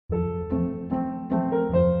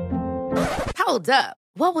Hold up.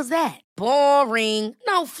 What was that? Boring.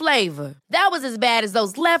 No flavor. That was as bad as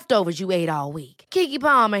those leftovers you ate all week. Keke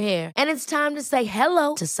Palmer here, and it's time to say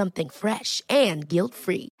hello to something fresh and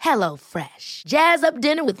guilt-free. Hello Fresh. Jazz up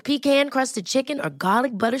dinner with pecan-crusted chicken or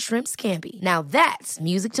garlic butter shrimp scampi. Now that's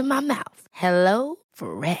music to my mouth. Hello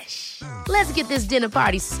Fresh. Let's get this dinner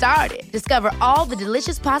party started. Discover all the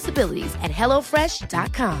delicious possibilities at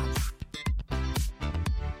hellofresh.com.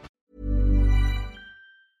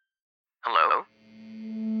 Hello?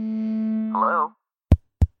 Hello?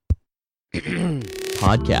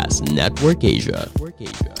 Podcast Network Asia.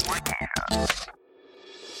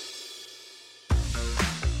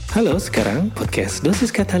 Halo, sekarang podcast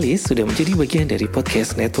Dosis Katalis sudah menjadi bagian dari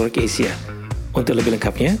Podcast Network Asia. Untuk lebih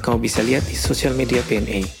lengkapnya, kamu bisa lihat di sosial media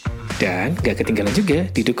PNA. Dan gak ketinggalan juga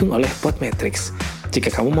didukung oleh Podmetrics.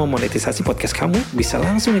 Jika kamu mau monetisasi podcast kamu, bisa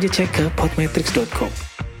langsung aja cek ke podmetrics.com.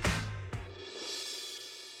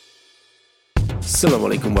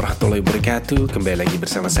 Assalamualaikum warahmatullahi wabarakatuh. Kembali lagi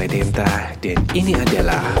bersama saya Denta. Dan ini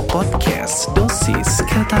adalah Podcast Dosis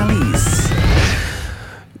Katalis.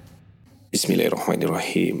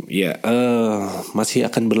 Bismillahirrahmanirrahim. Ya, masih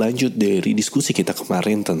akan berlanjut dari diskusi kita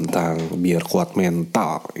kemarin tentang biar kuat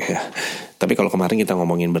mental ya. Tapi kalau kemarin kita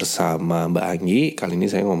ngomongin bersama Mbak Anggi, kali ini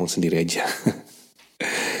saya ngomong sendiri aja.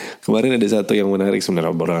 Kemarin ada satu yang menarik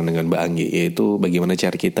sebenarnya obrolan dengan Mbak Anggi, yaitu bagaimana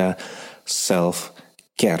cara kita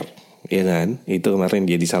self-care, ya kan? Itu kemarin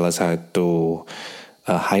jadi salah satu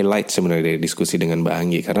highlight sebenarnya dari diskusi dengan Mbak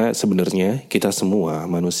Anggi. Karena sebenarnya kita semua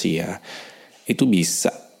manusia itu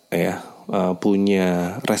bisa ya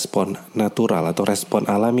punya respon natural atau respon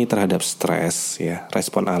alami terhadap stres ya,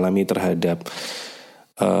 respon alami terhadap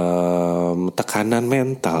tekanan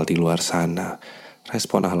mental di luar sana,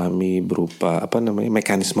 respon alami berupa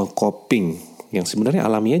mekanisme coping yang sebenarnya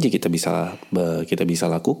alami aja kita bisa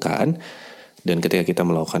lakukan, dan ketika kita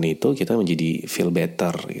melakukan itu kita menjadi feel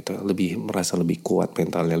better gitu, merasa lebih kuat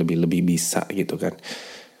mentalnya, lebih bisa gitu kan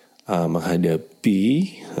menghadapi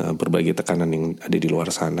berbagai tekanan yang ada di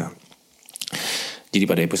luar sana. Jadi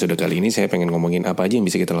pada episode kali ini saya pengen ngomongin apa aja yang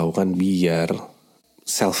bisa kita lakukan biar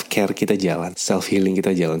self-care kita jalan, self-healing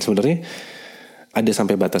kita jalan. Sebenarnya ada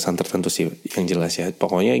sampai batasan tertentu sih yang jelas ya.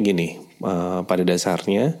 Pokoknya gini, pada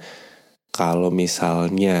dasarnya kalau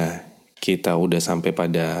misalnya kita udah sampai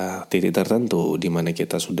pada titik tertentu di mana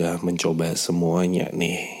kita sudah mencoba semuanya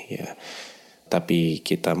nih ya, tapi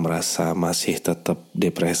kita merasa masih tetap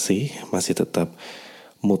depresi, masih tetap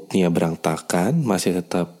moodnya berantakan, masih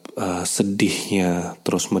tetap sedihnya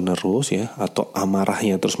terus menerus ya, atau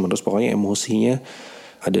amarahnya terus menerus, pokoknya emosinya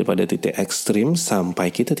ada pada titik ekstrim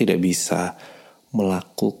sampai kita tidak bisa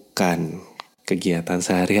melakukan kegiatan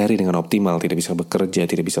sehari-hari dengan optimal, tidak bisa bekerja,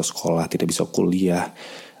 tidak bisa sekolah, tidak bisa kuliah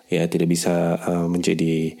ya, tidak bisa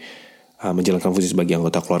menjalankan fungsi sebagai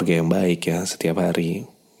anggota keluarga yang baik ya setiap hari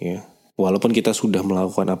ya. Walaupun kita sudah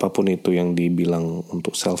melakukan apapun itu yang dibilang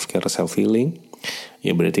untuk self-care, self-healing,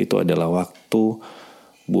 ya berarti itu adalah waktu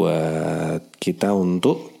buat kita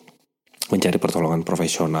untuk mencari pertolongan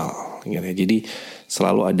profesional gitu ya. Jadi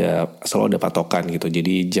selalu ada patokan gitu.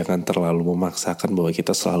 Jadi jangan terlalu memaksakan bahwa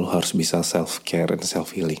kita selalu harus bisa self-care and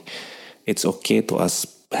self-healing. It's okay to ask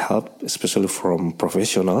help, especially from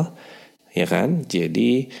professional, ya kan?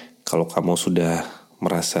 Jadi kalau kamu sudah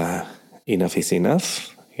merasa enough is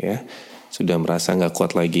enough, ya, sudah merasa nggak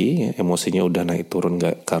kuat lagi, emosinya udah naik turun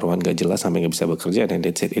nggak karuan, nggak jelas sampai nggak bisa bekerja, dan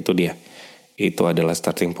that's it, itu dia. Itu adalah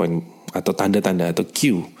starting point atau tanda-tanda atau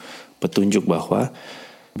cue, petunjuk bahwa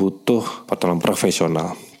butuh pertolongan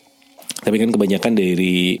profesional. Tapi kan kebanyakan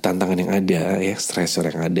dari tantangan yang ada ya,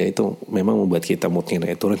 stressor yang ada itu memang membuat kita moodnya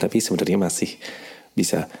naik turun, tapi sebenarnya masih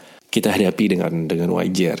bisa kita hadapi dengan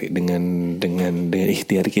wajar, dengan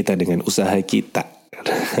ikhtiar kita, dengan usaha kita.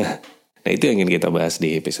 Nah, itu yang ingin kita bahas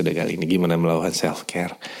di episode kali ini, gimana melakukan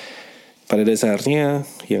self-care. Pada dasarnya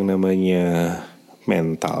yang namanya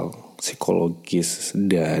mental, psikologis,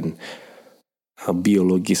 dan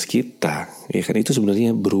biologis kita, ya kan, itu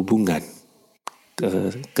sebenarnya berhubungan.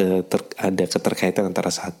 Ada keterkaitan antara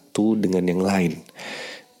satu dengan yang lain.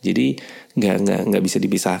 Jadi nggak bisa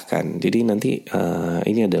dipisahkan. Jadi nanti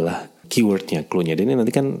ini adalah keywordnya, cluenya. Dan ini nanti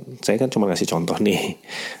kan saya kan cuma ngasih contoh nih.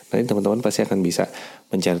 Nanti teman-teman pasti akan bisa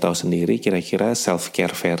mencari tahu sendiri kira-kira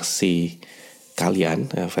self-care versi kalian,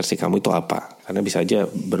 versi kamu itu apa. Karena bisa aja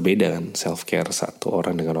berbeda kan self-care satu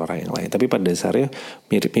orang dengan orang yang lain. Tapi pada dasarnya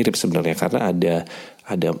mirip-mirip sebenarnya, karena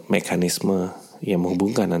ada mekanisme yang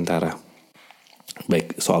menghubungkan antara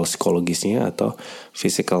baik soal psikologisnya atau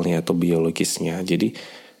fisikalnya atau biologisnya.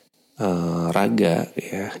 Jadi raga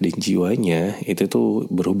ya dan jiwanya itu tuh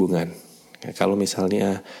berhubungan. Ya, kalau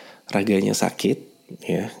misalnya raganya sakit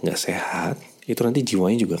ya, nggak sehat, itu nanti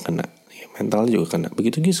jiwanya juga kena mentalnya juga kena.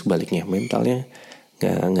 Begitu juga sebaliknya, mentalnya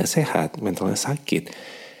nggak sehat, mentalnya sakit,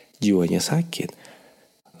 jiwanya sakit,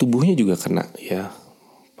 tubuhnya juga kena ya.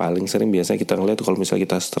 Paling sering biasanya kita ngeliat kalau misalnya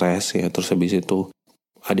kita stres ya, terus habis itu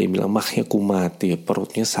ada yang bilang mahnya kumat ya,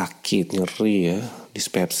 perutnya sakit, nyeri ya,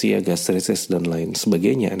 dispepsia, gastritis dan lain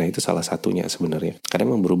sebagainya. Nah itu salah satunya sebenarnya, karena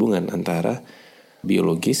memang berhubungan antara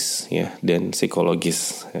biologis ya dan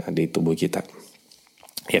psikologis ya, di tubuh kita,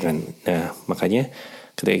 ya kan. Nah makanya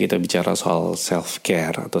ketika kita bicara soal self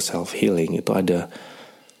care atau self healing, itu ada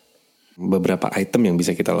beberapa item yang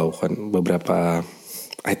bisa kita lakukan, beberapa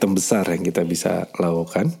item besar yang kita bisa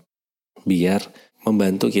lakukan biar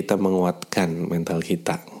membantu kita menguatkan mental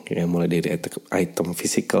kita. Ya, mulai dari item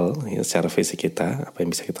physical, ya, secara fisik kita, apa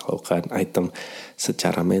yang bisa kita lakukan. Item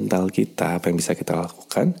secara mental kita, apa yang bisa kita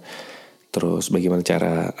lakukan. Terus bagaimana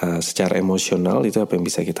cara secara emosional, itu apa yang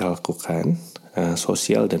bisa kita lakukan.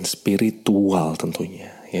 Sosial dan spiritual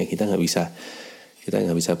tentunya. Ya, kita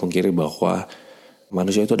nggak bisa pungkiri bahwa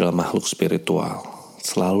manusia itu adalah makhluk spiritual.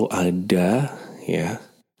 Selalu ada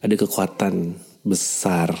kekuatan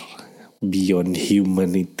besar beyond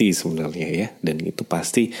humanity sebenarnya ya. Dan itu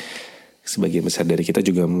pasti sebagian besar dari kita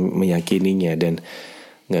juga meyakininya. Dan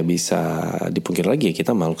gak bisa dipungkir lagi ya,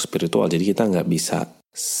 kita makhluk spiritual. Jadi kita gak bisa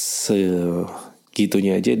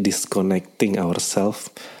segitunya aja disconnecting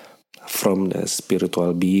ourselves from the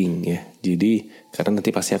spiritual being ya. Jadi karena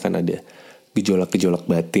nanti pasti akan ada gejolak-gejolak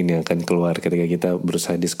batin yang akan keluar ketika kita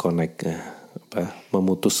berusaha disconnect,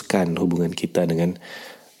 memutuskan hubungan kita dengan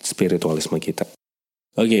spiritualisme kita.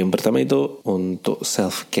 Oke, yang pertama itu untuk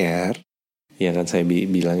self care. Yang kan saya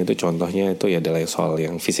bilang itu contohnya itu ya adalah soal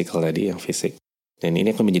yang physical tadi, yang fisik. Dan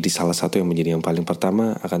ini akan menjadi salah satu yang menjadi yang paling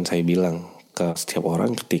pertama akan saya bilang ke setiap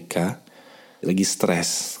orang ketika lagi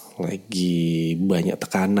stres, lagi banyak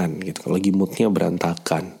tekanan gitu, lagi moodnya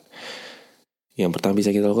berantakan. Yang pertama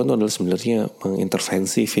bisa kita lakukan itu adalah sebenarnya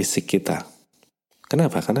mengintervensi fisik kita.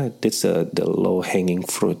 Kenapa? Karena that's the low hanging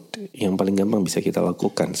fruit yang paling gampang bisa kita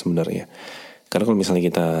lakukan sebenarnya. Karena kalau misalnya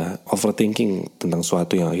kita overthinking tentang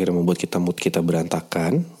suatu yang akhirnya membuat mood kita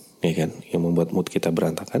berantakan, ya kan, yang membuat mood kita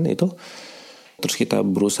berantakan itu, terus kita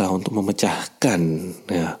berusaha untuk memecahkan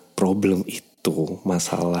ya problem itu,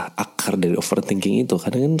 masalah akar dari overthinking itu,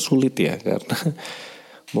 kadang kan sulit ya, karena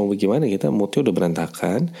mau bagaimana kita moodnya udah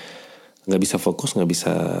berantakan, nggak bisa fokus,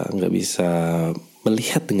 nggak bisa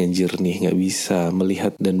melihat dengan jernih, nggak bisa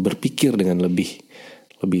melihat dan berpikir dengan lebih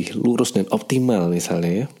lurus dan optimal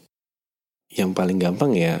misalnya ya. Yang paling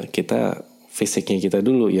gampang ya kita fisiknya kita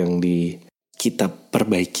dulu yang kita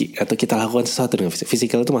perbaiki atau kita lakukan sesuatu dengan fisik.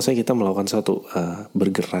 Physical itu maksudnya kita melakukan sesuatu,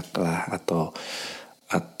 bergerak lah atau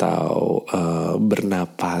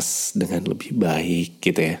bernapas dengan lebih baik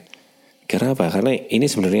gitu ya. Karena apa? Karena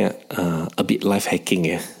ini sebenarnya a bit life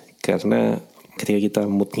hacking ya. Karena ketika kita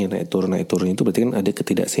moodnya naik turun itu berarti kan ada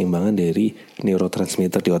ketidakseimbangan dari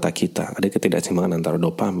neurotransmitter di otak kita. Ada ketidakseimbangan antara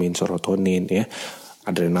dopamin, serotonin ya,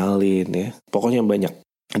 adrenalin ya. Pokoknya banyak.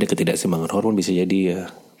 Ada ketidakseimbangan hormon bisa jadi ya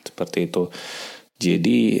seperti itu.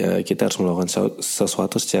 Jadi kita harus melakukan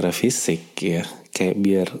sesuatu secara fisik ya, kayak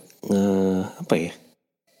biar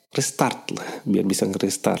restart lah, biar bisa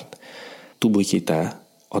nge-restart tubuh kita,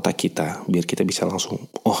 otak kita, biar kita bisa langsung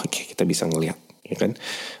kita bisa ngelihat ya kan.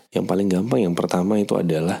 Yang paling gampang yang pertama itu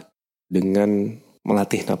adalah dengan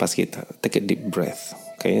melatih napas kita. Take a deep breath.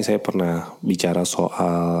 Kayaknya saya pernah bicara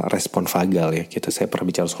soal respon vagal ya. Saya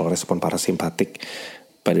pernah bicara soal respon parasimpatik.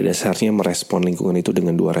 Pada dasarnya merespon lingkungan itu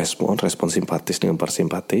dengan dua respon simpatis dengan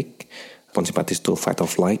parasimpatik. Respon simpatis itu fight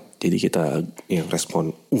or flight. Jadi kita yang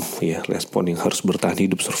respon yang harus bertahan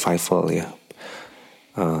hidup, survival ya.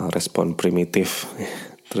 Respon primitif.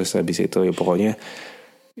 Terus habis itu ya pokoknya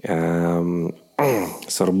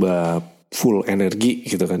serba full energi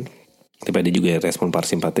gitu kan. Tapi ada juga respon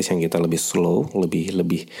parasimpatis yang kita lebih slow, lebih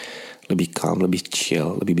calm, lebih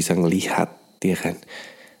chill, lebih bisa ngelihat ya kan.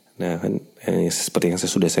 Nah kan seperti yang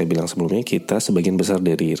sudah saya bilang sebelumnya, kita sebagian besar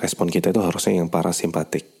dari respon kita itu harusnya yang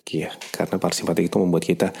parasimpatik ya. Karena parasimpatik itu membuat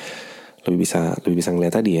kita lebih bisa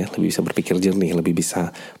ngelihat tadi ya, lebih bisa berpikir jernih, lebih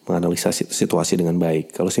bisa menganalisa situasi dengan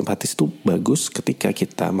baik. Kalau simpatis itu bagus ketika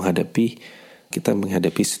kita menghadapi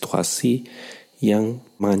situasi yang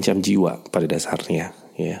mengancam jiwa pada dasarnya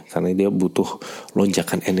ya, karena dia butuh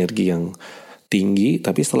lonjakan energi yang tinggi,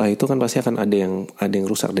 tapi setelah itu kan pasti akan ada yang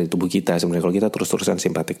rusak dari tubuh kita sebenarnya kalau kita terus-terusan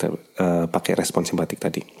simpatik pakai respon simpatik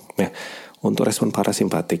tadi. Nah, untuk respon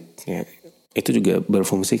parasimpatik ya, itu juga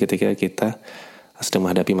berfungsi ketika kita sedang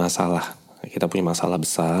menghadapi masalah. Kita punya masalah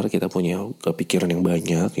besar, kita punya kepikiran yang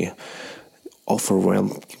banyak ya,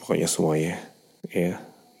 overwhelmed pokoknya semuanya ya,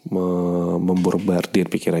 memborbardir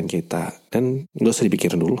pikiran kita, dan gak usah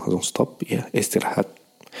dipikirin dulu, langsung stop ya, istirahat.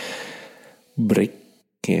 break,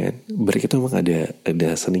 ya. Break itu memang ada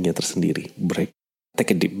seninya tersendiri. Break,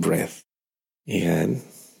 take a deep breath, ya kan?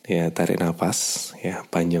 Ya, tarik nafas, ya,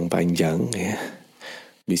 panjang-panjang, ya.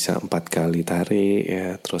 Bisa 4 kali tarik,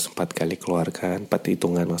 ya, terus 4 kali keluarkan, 4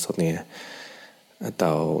 hitungan maksudnya.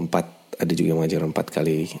 Atau 4, ada juga yang mengajarkan 4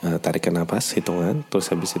 kali tarikan nafas, hitungan, terus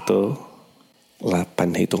habis itu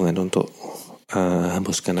 8 hitungan untuk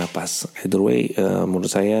hembuskan nafas. Either way, menurut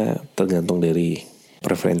saya tergantung dari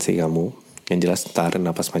preferensi kamu. Yang jelas tarik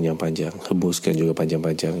nafas panjang-panjang, hembuskan juga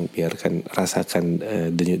panjang-panjang. Biarkan, rasakan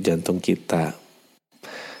denyut jantung kita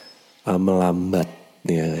melambat.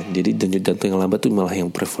 Ya, jadi denyut jantung yang lambat itu malah yang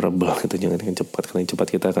preferable gitu. Jangan yang cepat, karena yang cepat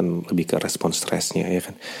kita akan lebih ke respon stresnya, ya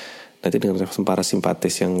kan. Nanti dengan respon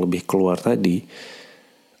parasimpatis yang lebih keluar tadi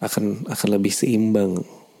akan lebih seimbang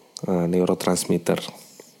neurotransmitter,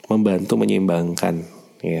 membantu menyeimbangkan,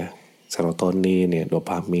 ya, serotonin, ya,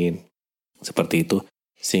 dopamin, seperti itu,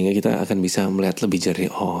 sehingga kita akan bisa melihat lebih jernih.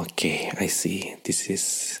 Oh, okay, I see, this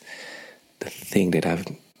is the thing that I've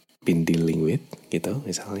been dealing with, gitu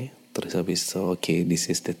misalnya. Terus habis itu, okay, this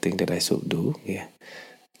is the thing that I should do, ya,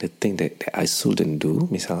 the thing that I shouldn't do,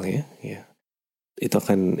 misalnya, ya. Itu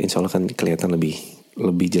akan, insya Allah akan kelihatan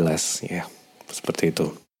lebih jelas, ya, seperti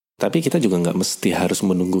itu. Tapi kita juga nggak mesti harus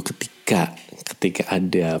menunggu ketika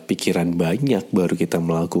ada pikiran banyak baru kita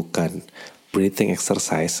melakukan breathing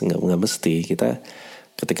exercise. Nggak mesti. Kita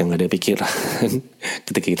ketika nggak ada pikiran,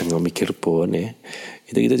 ketika kita nggak mikir pun, ya,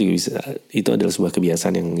 itu kita juga bisa. Itu adalah sebuah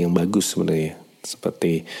kebiasaan yang bagus sebenarnya.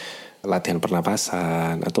 Seperti latihan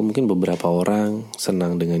pernapasan, atau mungkin beberapa orang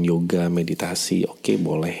senang dengan yoga, meditasi. Oke,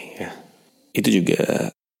 boleh, ya. Itu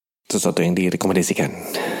juga sesuatu yang direkomendasikan.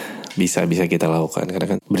 Bisa kita lakukan,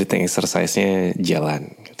 karena kan breathing exercise-nya jalan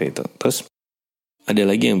gitu itu. Terus ada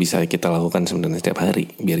lagi yang bisa kita lakukan sebenarnya setiap hari,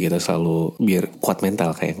 biar kuat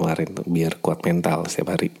mental kayak kemarin tuh, biar kuat mental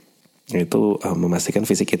setiap hari. Itu memastikan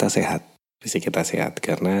fisik kita sehat,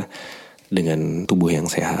 karena dengan tubuh yang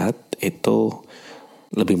sehat itu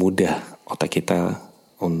lebih mudah otak kita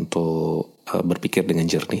untuk berpikir dengan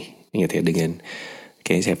jernih. Ingat ya,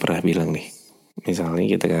 kayak saya pernah bilang nih,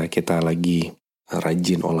 misalnya kita lagi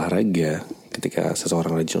rajin olahraga, ketika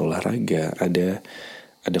seseorang rajin olahraga,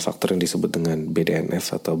 ada faktor yang disebut dengan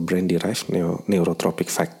BDNF atau Brain Derived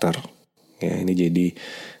Neurotrophic Factor. Ya, ini jadi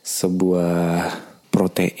sebuah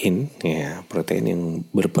protein yang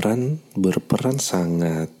berperan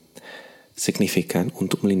sangat signifikan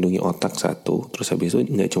untuk melindungi otak satu. Terus habis itu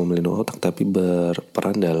nggak cuma melindungi otak, tapi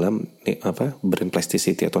berperan dalam brain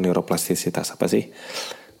plasticity atau neuroplastisitas,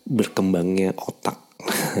 berkembangnya otak.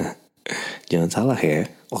 Jangan salah ya,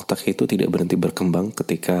 otak itu tidak berhenti berkembang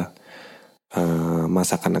ketika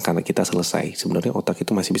masa kanak-kanak kita selesai. Sebenarnya otak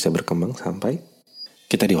itu masih bisa berkembang sampai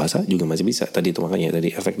kita dewasa juga masih bisa. Tadi itu makanya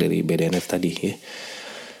tadi efek dari BDNF tadi, ya.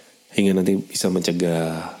 Hingga nanti bisa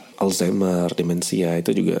mencegah Alzheimer, demensia,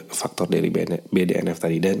 itu juga faktor dari BDNF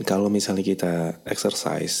tadi. Dan kalau misalnya kita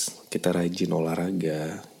exercise, kita rajin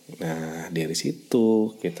olahraga, nah dari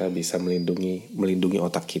situ kita bisa melindungi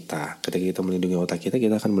otak kita. Ketika kita melindungi otak kita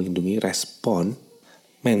akan melindungi respon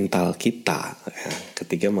mental kita, ya,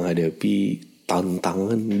 ketika menghadapi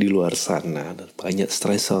tantangan di luar sana, banyak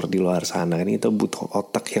stresor di luar sana. Kan kita butuh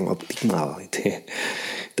otak yang optimal, gitu ya.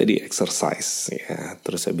 Tadi exercise, ya.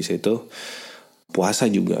 Terus habis itu puasa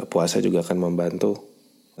juga akan membantu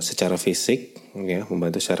secara fisik, ya,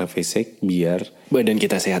 biar badan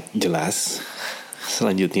kita sehat, jelas.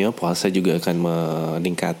 Selanjutnya puasa juga akan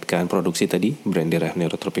meningkatkan produksi tadi Brain Derived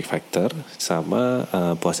Neurotrophic Factor, sama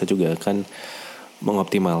puasa juga akan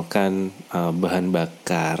mengoptimalkan bahan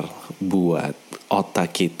bakar buat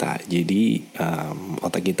otak kita. Jadi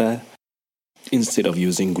otak kita, instead of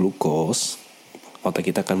using glucose,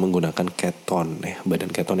 otak kita akan menggunakan keton,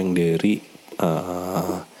 badan keton yang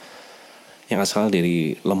yang asal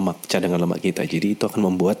dari lemak, cadangan lemak kita. Jadi itu akan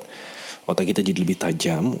membuat otak kita jadi lebih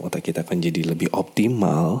tajam, otak kita akan jadi lebih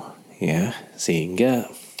optimal, ya, sehingga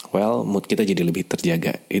mood kita jadi lebih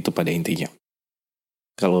terjaga. Itu pada intinya.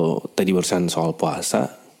 Kalau tadi barusan soal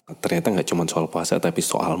puasa, ternyata nggak cuma soal puasa, tapi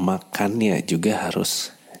soal makannya juga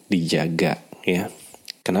harus dijaga, ya.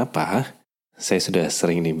 Kenapa? Saya sudah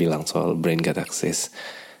sering nih bilang soal brain gut axis.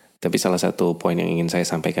 Tapi salah satu poin yang ingin saya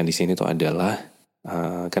sampaikan di sini itu adalah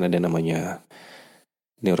kan ada namanya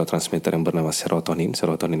neurotransmitter yang bernama serotonin.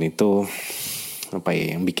 Serotonin itu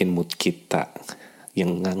yang bikin mood kita,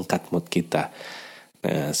 yang ngangkat mood kita.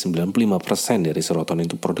 Nah, 95% dari serotonin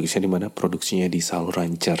itu produksinya di mana? Produksinya di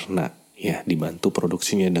saluran cerna, ya, dibantu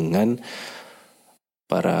produksinya dengan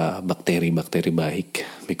para bakteri-bakteri baik,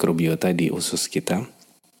 mikrobiota di usus kita.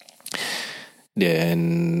 Dan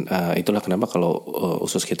itulah kenapa kalau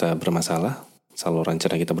usus kita bermasalah, saluran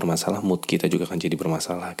cerna kita bermasalah, mood kita juga akan jadi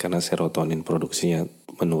bermasalah karena serotonin produksinya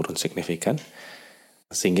menurun signifikan.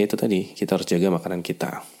 Sehingga itu tadi, kita harus jaga makanan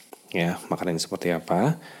kita. Ya, makanan yang seperti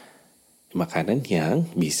apa? Makanan yang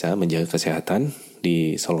bisa menjaga kesehatan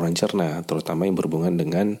di saluran cerna, terutama yang berhubungan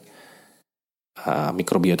dengan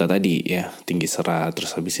mikrobiota tadi ya, tinggi serat,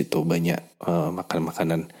 terus habis itu banyak makan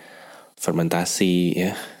makanan fermentasi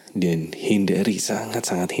ya, dan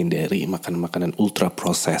sangat hindari makan makanan ultra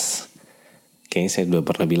proses. Kayaknya saya udah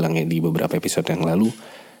pernah bilang ya di beberapa episode yang lalu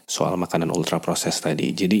soal makanan ultra proses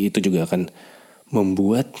tadi. Jadi itu juga akan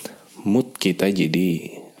membuat mood kita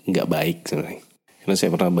jadi nggak baik sebenarnya. Karena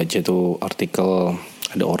saya pernah baca tuh artikel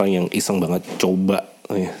ada orang yang iseng banget coba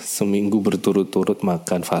ya, seminggu berturut-turut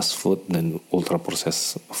makan fast food dan ultra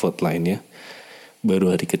processed food lainnya.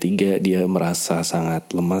 Baru hari ketiga dia merasa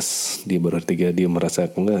sangat lemas.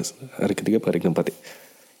 Hari ketiga apa hari keempat ya?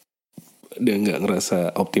 Dia nggak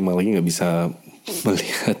ngerasa optimal lagi, nggak bisa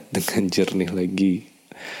melihat dengan jernih lagi,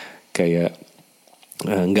 kayak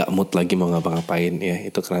nggak mood lagi mau ngapa-ngapain ya.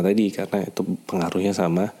 Itu karena itu pengaruhnya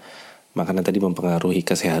sama makanan tadi mempengaruhi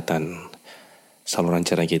kesehatan saluran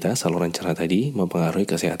cerna kita. Saluran cerna tadi mempengaruhi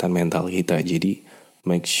kesehatan mental kita. Jadi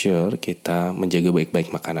make sure kita menjaga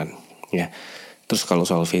baik-baik makanan ya. Terus kalau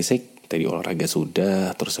soal fisik tadi olahraga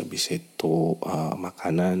sudah, terus habis itu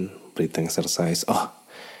makanan, breathing exercise,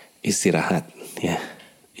 istirahat ya.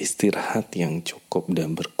 Istirahat yang cukup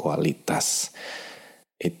dan berkualitas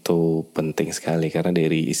itu penting sekali, karena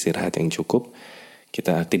dari istirahat yang cukup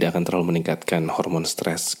kita tidak akan terlalu meningkatkan hormon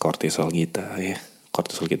stres, kortisol kita ya.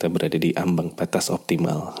 Kortisol kita berada di ambang batas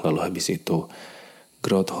optimal. Lalu habis itu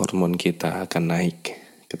growth hormon kita akan naik.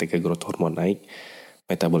 Ketika growth hormon naik,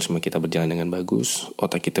 metabolisme kita berjalan dengan bagus,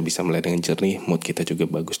 otak kita bisa melihat dengan jernih, mood kita juga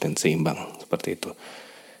bagus dan seimbang. Seperti itu.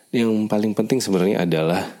 Yang paling penting sebenarnya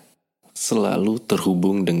adalah selalu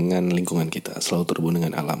terhubung dengan lingkungan kita, selalu terhubung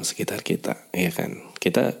dengan alam sekitar kita, ya kan.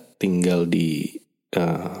 Kita tinggal di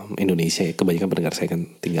Indonesia ya, kebanyakan pendengar saya kan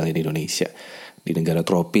tinggalnya di Indonesia, di negara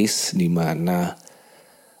tropis di mana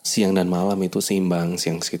siang dan malam itu seimbang,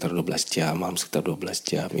 siang sekitar 12 jam, malam sekitar 12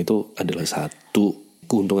 jam. Itu adalah satu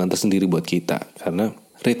keuntungan tersendiri buat kita, karena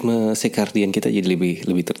ritme circadian kita jadi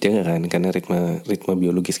lebih terjaga kan, karena ritme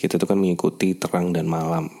biologis kita itu kan mengikuti terang dan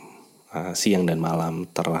malam, siang dan malam,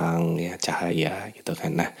 terang ya, cahaya gitu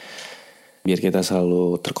kan. Nah, biar kita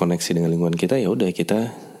selalu terkoneksi dengan lingkungan kita, ya udah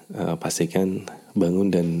kita pastikan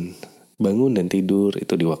bangun dan tidur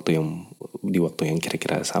itu di waktu yang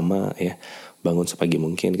kira-kira sama ya. Bangun sepagi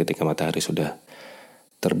mungkin ketika matahari sudah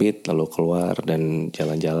terbit, lalu keluar dan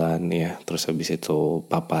jalan-jalan ya. Terus habis itu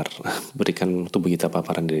berikan tubuh kita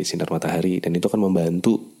paparan dari sinar matahari, dan itu akan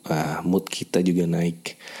membantu mood kita juga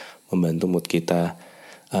naik, membantu mood kita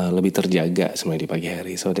lebih terjaga sebenarnya di pagi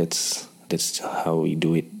hari. So that's how we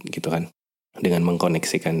do it gitu kan, dengan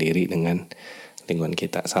mengkoneksikan diri dengan lingkungan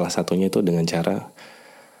kita. Salah satunya itu dengan cara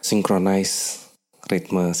synchronize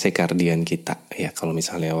ritme circadian kita ya. Kalau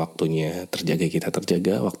misalnya waktunya terjaga, kita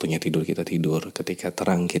terjaga, waktunya tidur kita tidur, ketika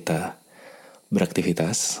terang kita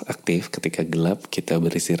beraktivitas aktif, ketika gelap kita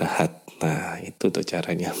beristirahat. Nah, itu tuh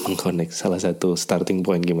caranya mengkonek, salah satu starting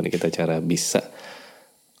point gimana kita cara bisa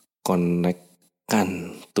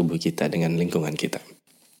konekkan tubuh kita dengan lingkungan kita.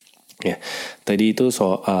 Ya, tadi itu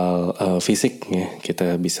soal fisik ya,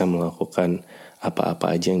 kita bisa melakukan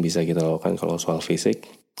apa-apa aja yang bisa kita lakukan kalau soal fisik.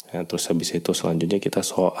 Ya, terus habis itu selanjutnya kita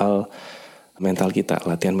soal mental kita,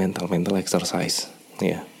 latihan mental exercise.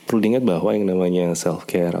 Ya, perlu diingat bahwa yang namanya self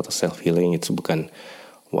care atau self healing itu bukan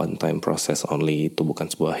one time process only, itu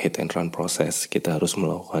bukan sebuah hit and run proses. Kita harus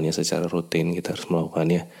melakukannya secara rutin, kita harus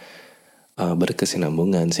melakukannya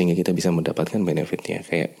berkesinambungan sehingga kita bisa mendapatkan benefitnya.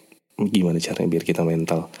 Kayak gimana caranya biar kita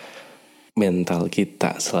mental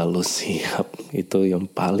kita selalu siap, itu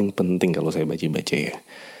yang paling penting kalau saya baca-baca ya.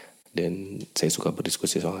 Dan saya suka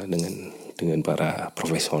berdiskusi soalnya dengan para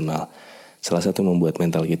profesional. Salah satu yang membuat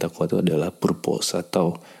mental kita kuat itu adalah purpose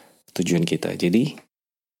atau tujuan kita. Jadi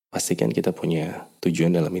pastikan kita punya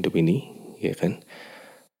tujuan dalam hidup ini, ya kan?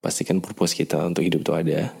 Pastikan purpose kita untuk hidup itu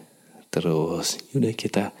ada. Terus yaudah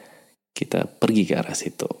kita pergi ke arah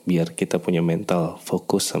situ, biar kita punya mental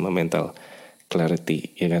fokus sama mental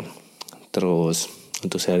clarity, ya kan? Terus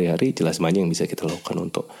untuk sehari-hari jelas banyak yang bisa kita lakukan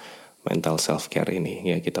untuk mental self care ini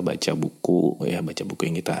ya. Kita baca buku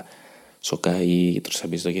yang kita sukai, terus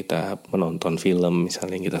habis itu kita menonton film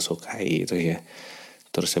misalnya yang kita sukai itu ya.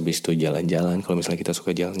 Terus habis itu jalan-jalan, kalau misalnya kita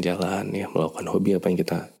suka jalan-jalan ya, melakukan hobi apa yang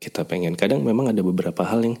kita pengen. Kadang memang ada beberapa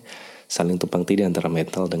hal yang saling tumpang tindih antara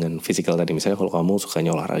mental dengan physical tadi. Misalnya kalau kamu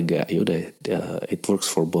sukanya olahraga, ya udah it works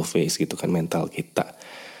for both ways gitu kan. Mental kita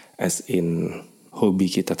as in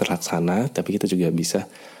hobi kita terlaksana, tapi kita juga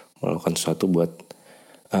bisa melakukan sesuatu buat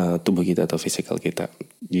tubuh kita atau physical kita.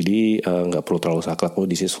 Jadi nggak perlu terlalu saklek,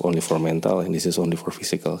 this is only for mental and this is only for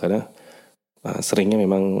physical, karena seringnya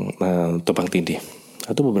memang tumpang tindih.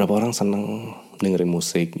 Atau beberapa orang senang dengerin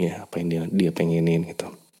musik ya, apa yang dia pengenin gitu,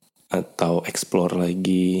 atau explore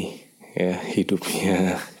lagi ya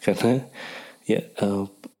hidupnya. Karena ya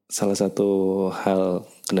salah satu hal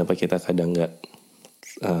kenapa kita kadang nggak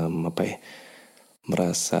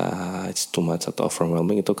merasa it's too much atau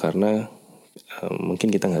overwhelming itu karena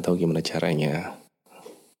mungkin kita nggak tahu gimana caranya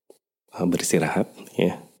beristirahat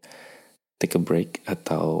ya, take a break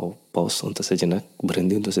atau pause untuk sejenak,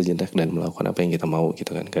 berhenti untuk sejenak dan melakukan apa yang kita mau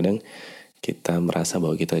gitu kan. Kadang kita merasa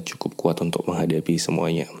bahwa kita cukup kuat untuk menghadapi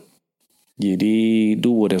semuanya. Jadi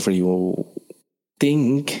do whatever you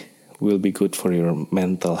think will be good for your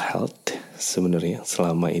mental health sebenarnya,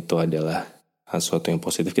 selama itu adalah sesuatu yang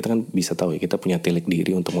positif. Kita kan bisa tahu ya, kita punya tilik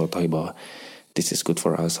diri untuk mengetahui bahwa this is good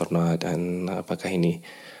for us or not, dan apakah ini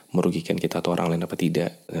merugikan kita atau orang lain apa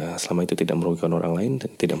tidak. Nah, selama itu tidak merugikan orang lain dan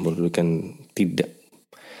tidak merugikan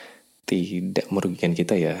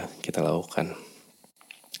kita, ya kita lakukan,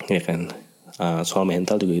 ya kan. Soal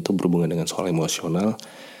mental juga itu berhubungan dengan soal emosional.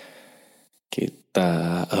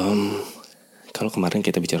 Kita kalau kemarin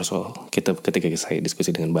kita bicara soal ketika saya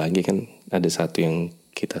diskusi dengan Mbak Anggi kan, ada satu yang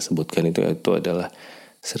kita sebutkan itu adalah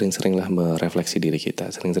sering-seringlah merefleksi diri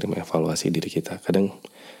kita, sering-sering mengevaluasi diri kita. Kadang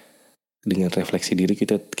dengan refleksi diri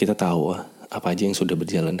kita tahu apa aja yang sudah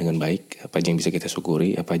berjalan dengan baik, apa aja yang bisa kita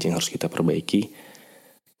syukuri, apa aja yang harus kita perbaiki,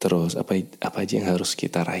 terus apa aja yang harus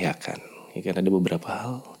kita rayakan. Ya kan, ada beberapa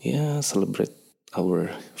hal ya, celebrate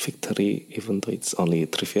our victory even though it's only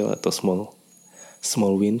trivial atau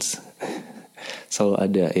small wins. Selalu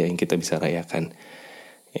ada ya yang kita bisa rayakan,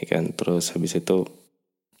 ya kan. Terus habis itu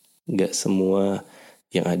nggak semua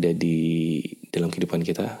yang ada di dalam kehidupan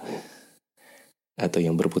kita atau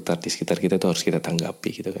yang berputar di sekitar kita itu harus kita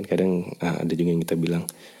tanggapi gitu kan. Kadang ada juga yang kita bilang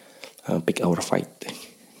pick our fight.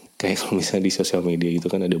 Kayak kalau misalnya di sosial media itu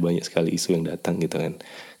kan ada banyak sekali isu yang datang gitu kan.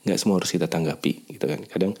 Nggak semua harus kita tanggapi gitu kan.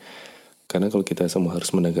 Karena kalau kita semua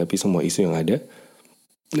harus menanggapi semua isu yang ada,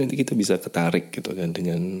 nanti kita bisa ketarik gitu kan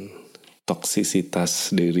dengan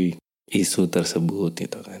toksisitas dari isu tersebut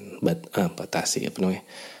gitu kan. Batasi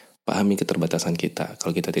pahami keterbatasan kita.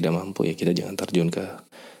 Kalau kita tidak mampu ya kita jangan terjun ke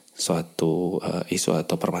suatu isu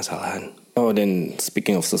atau permasalahan. Oh, dan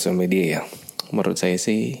speaking of social media ya, menurut saya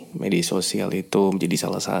sih media sosial itu menjadi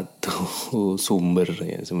salah satu sumber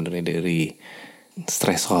ya sebenarnya dari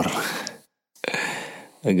stresor.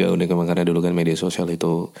 Agak unik karena dulu kan media sosial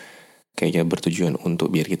itu kayaknya bertujuan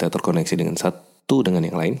untuk biar kita terkoneksi dengan satu dengan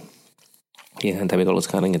yang lain. Ya, tapi kalau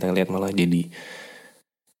sekarang kita lihat malah jadi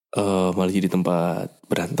tempat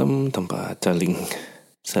berantem, tempat saling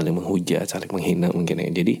menghujat, saling menghina mungkin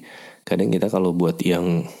ya. Jadi kadang kita kalau buat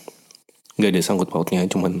yang nggak ada sangkut pautnya,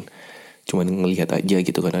 cuman ngelihat aja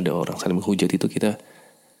gitu kan, ada orang saling menghujat, itu kita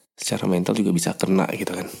secara mental juga bisa kena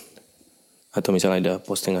gitu kan. Atau misalnya ada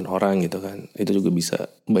postingan orang gitu kan, itu juga bisa,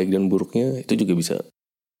 baik dan buruknya itu juga bisa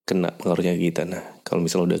kena pengaruhnya kita. Nah, kalau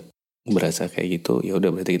misalnya udah berasa kayak gitu, ya udah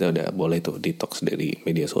berarti kita udah boleh tuh detox dari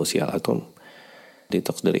media sosial atau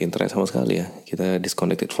detox dari internet sama sekali ya. Kita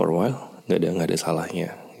disconnected for a while, nggak ada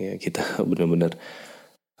salahnya ya. Kita benar-benar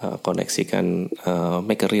koneksikan,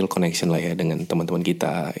 make a real connection lah ya dengan teman-teman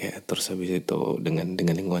kita ya. Terus habis itu dengan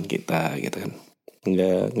lingkungan kita gitu kan.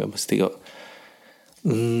 Nggak mesti kok.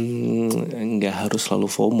 Nggak harus selalu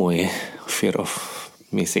FOMO ya, fear of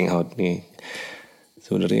missing out nih.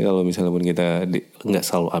 Sebenarnya kalau misalnya pun kita nggak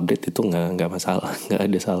selalu update itu nggak masalah, nggak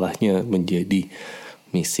ada salahnya menjadi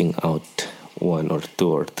missing out one or two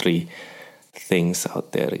or three things out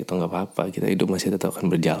there gitu, nggak apa-apa. Kita hidup masih tetap akan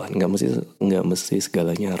berjalan, nggak mesti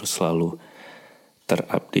segalanya harus selalu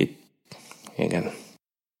terupdate, ya kan.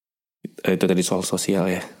 Itu tadi soal sosial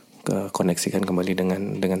ya, koneksikan kembali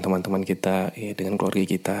dengan teman-teman kita ya, dengan keluarga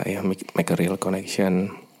kita ya, make a real connection,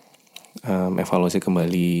 evaluasi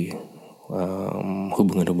kembali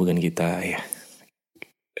hubungan-hubungan kita ya.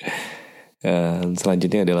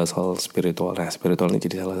 Selanjutnya adalah soal spiritual. Nah, spiritual ini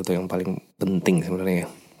jadi salah satu yang paling penting sebenarnya,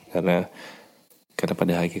 karena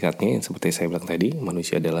pada hakikatnya seperti saya bilang tadi,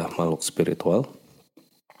 manusia adalah makhluk spiritual.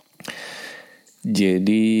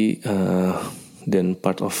 Jadi dan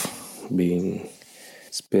part of being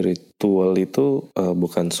spiritual itu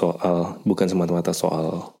bukan semata-mata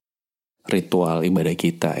soal ritual ibadah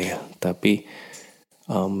kita ya, tapi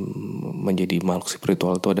menjadi makhluk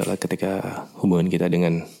spiritual itu adalah ketika hubungan kita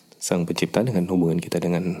dengan Sang Pencipta, dengan hubungan kita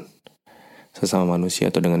dengan sesama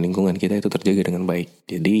manusia atau dengan lingkungan kita itu terjaga dengan baik.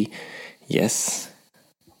 Jadi yes,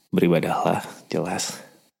 beribadahlah jelas,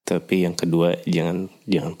 tapi yang kedua jangan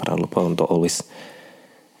pernah lupa untuk always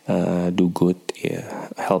do good,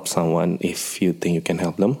 help someone if you think you can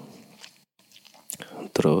help them.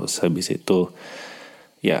 Terus habis itu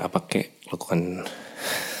lakukan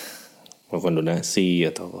donasi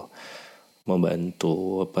atau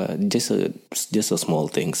membantu just a small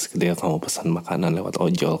things. Ketika kamu pesan makanan lewat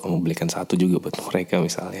ojol, kamu belikan satu juga buat mereka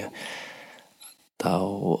misalnya,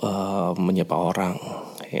 atau menyapa orang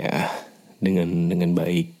dengan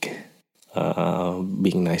baik,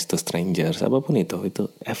 being nice to strangers, apapun itu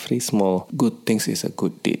every small good things is a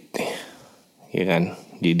good deed, ya kan?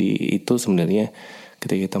 Jadi itu sebenarnya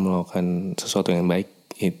ketika kita melakukan sesuatu yang baik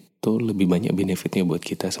itu lebih banyak benefitnya buat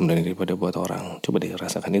kita sebenarnya daripada buat orang. Coba deh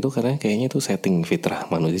rasakan itu, karena kayaknya itu setting fitrah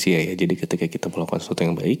manusia ya. Jadi ketika kita melakukan sesuatu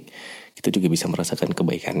yang baik, kita juga bisa merasakan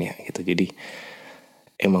kebaikannya gitu. Jadi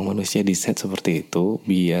emang manusia di set seperti itu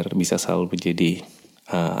biar bisa selalu menjadi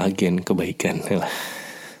agen kebaikan.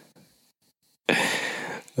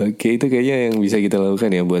 Oke, itu kayaknya yang bisa kita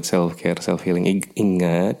lakukan ya buat self-care, self-healing.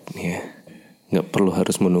 Ingat ya, gak perlu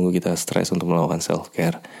harus menunggu kita stres untuk melakukan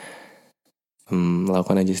self-care.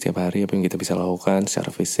 Lakukan aja setiap hari apa yang kita bisa lakukan secara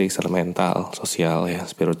fisik, secara mental, sosial ya,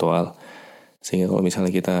 spiritual. Sehingga kalau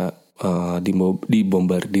misalnya kita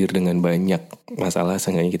dibombardir dengan banyak masalah,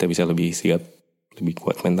 seenggaknya kita bisa lebih siap, lebih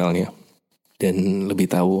kuat mentalnya, dan lebih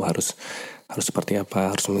tahu harus seperti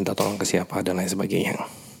apa, harus meminta tolong ke siapa, dan lain sebagainya.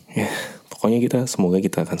 Ya, pokoknya semoga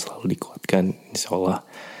kita akan selalu dikuatkan, insyaallah,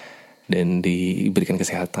 dan diberikan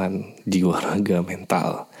kesehatan jiwa, raga,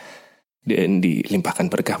 mental, dan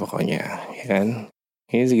dilimpahkan berkah pokoknya, ya kan?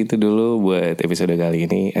 Ya segitu dulu buat episode kali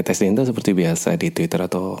ini. Dinta seperti biasa di Twitter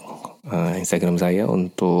atau Instagram saya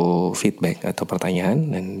untuk feedback atau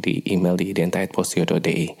pertanyaan, dan di email di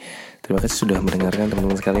denta@postio.de. Terima kasih sudah mendengarkan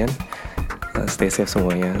teman-teman sekalian. Stay safe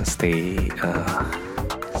semuanya, stay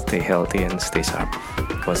healthy and stay sharp.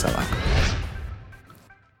 Wassalam.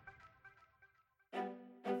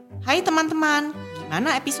 Hai teman-teman,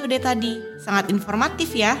 gimana episode tadi? Sangat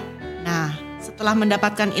informatif ya? Nah, setelah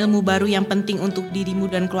mendapatkan ilmu baru yang penting untuk dirimu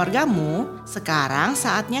dan keluargamu, sekarang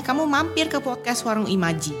saatnya kamu mampir ke podcast Warung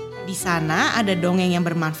Imaji. Di sana ada dongeng yang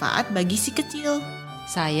bermanfaat bagi si kecil.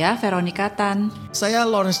 Saya Veronica Tan. Saya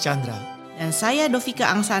Lawrence Chandra. Dan saya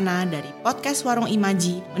Dovika Angsana dari podcast Warung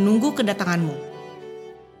Imaji menunggu kedatanganmu.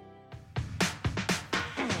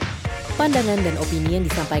 Pandangan dan opini yang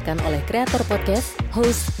disampaikan oleh kreator podcast,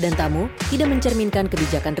 host, dan tamu tidak mencerminkan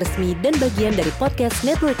kebijakan resmi dan bagian dari podcast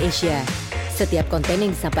Network Asia. Setiap konten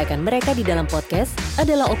yang disampaikan mereka di dalam podcast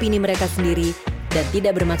adalah opini mereka sendiri dan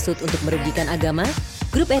tidak bermaksud untuk merugikan agama,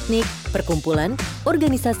 grup etnik, perkumpulan,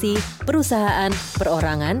 organisasi, perusahaan,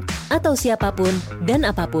 perorangan, atau siapapun dan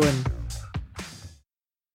apapun.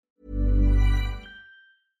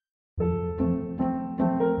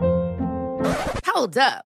 Hold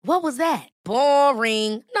up. What was that?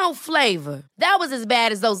 Boring. No flavor. That was as bad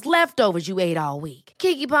as those leftovers you ate all week.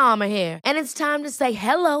 Keke Palmer here, and it's time to say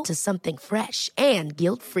hello to something fresh and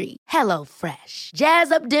guilt-free. Hello Fresh. Jazz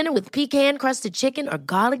up dinner with pecan-crusted chicken or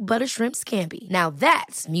garlic butter shrimp scampi. Now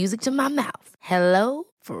that's music to my mouth. Hello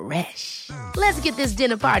Fresh. Let's get this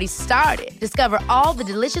dinner party started. Discover all the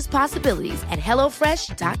delicious possibilities at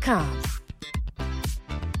HelloFresh.com.